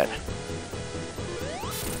had that.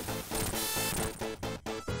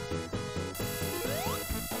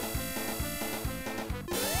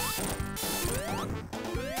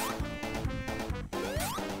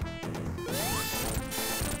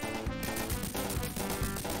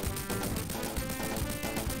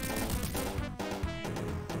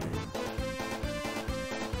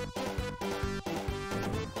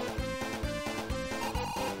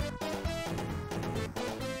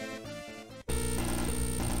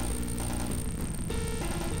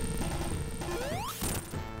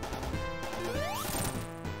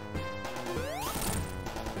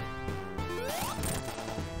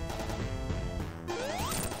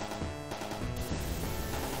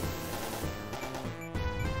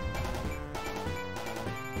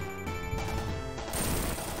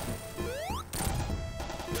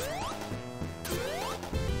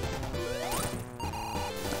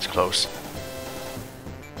 Close.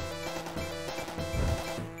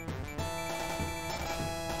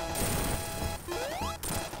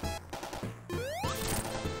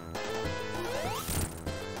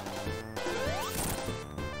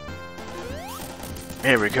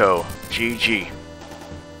 Here we go. GG.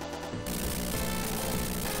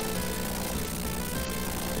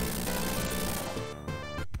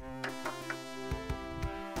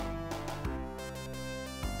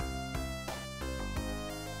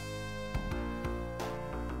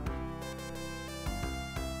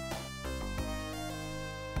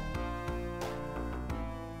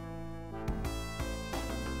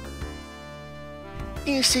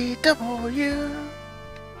 ECW.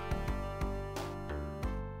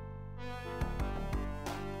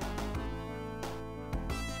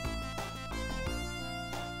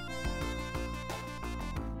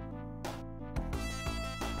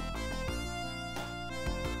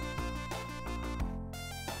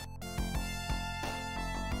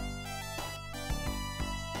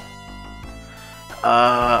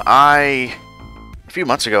 A few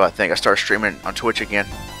months ago, I think, I started streaming on Twitch again.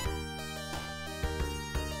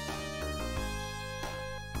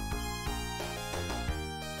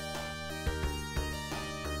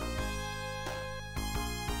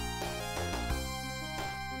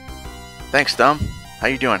 Thanks, Thumb. How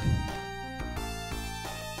you doing?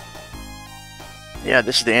 Yeah,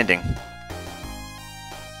 this is the ending.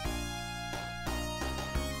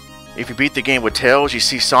 If you beat the game with Tails, you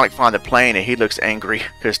see Sonic flying the plane and he looks angry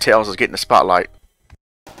because Tails is getting the spotlight.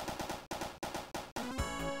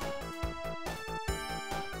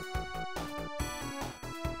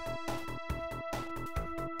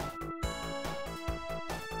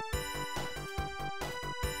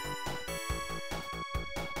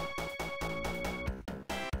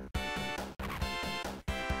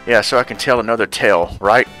 Yeah, so I can tell another tale,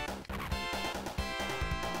 right?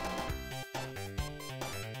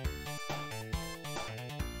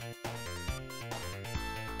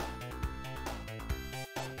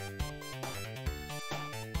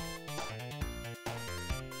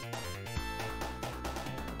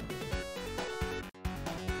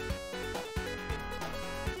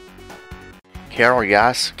 Carol,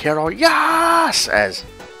 yes. Carol, yes! As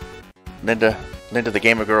Linda the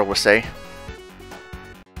gamer girl would say.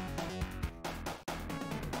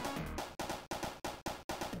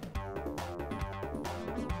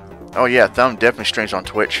 Oh yeah, Thumb definitely streams on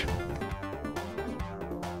Twitch.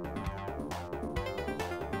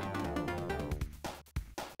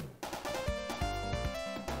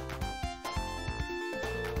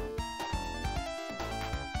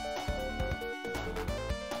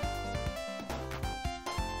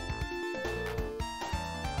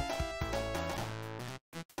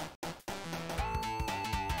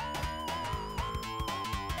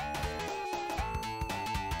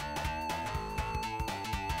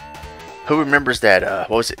 Who remembers that,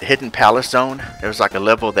 what was it, Hidden Palace Zone? It was like a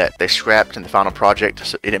level that they scrapped in the final project,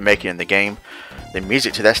 so it didn't make it in the game. The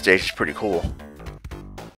music to that stage is pretty cool.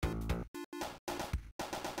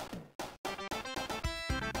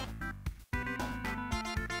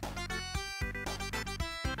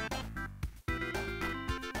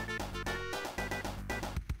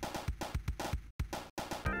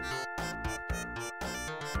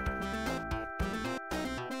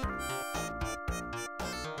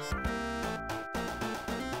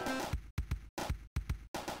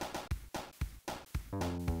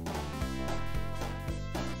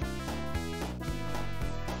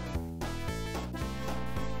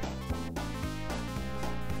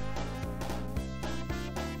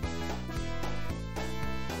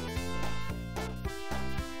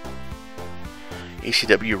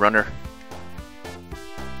 ECW runner.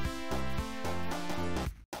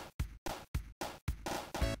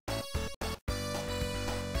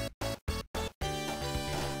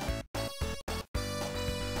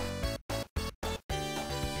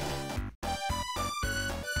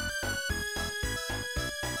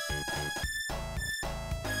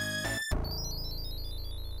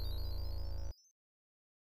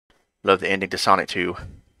 Love the ending to Sonic 2.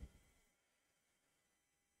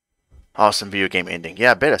 Awesome video game ending.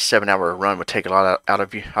 Yeah, I bet a 7-hour run would take a lot out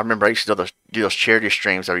of you. I remember I used to do those charity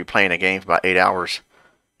streams. I'd be playing a game for about 8 hours.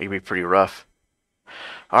 It could be pretty rough.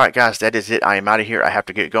 Alright guys, that is it. I am out of here. I have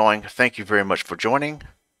to get going. Thank you very much for joining.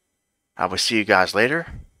 I will see you guys later.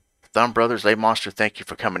 Thumb Brothers, Lay Monster, thank you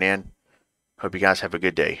for coming in. Hope you guys have a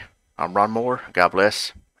good day. I'm Ronmower. God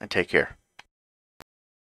bless, and take care.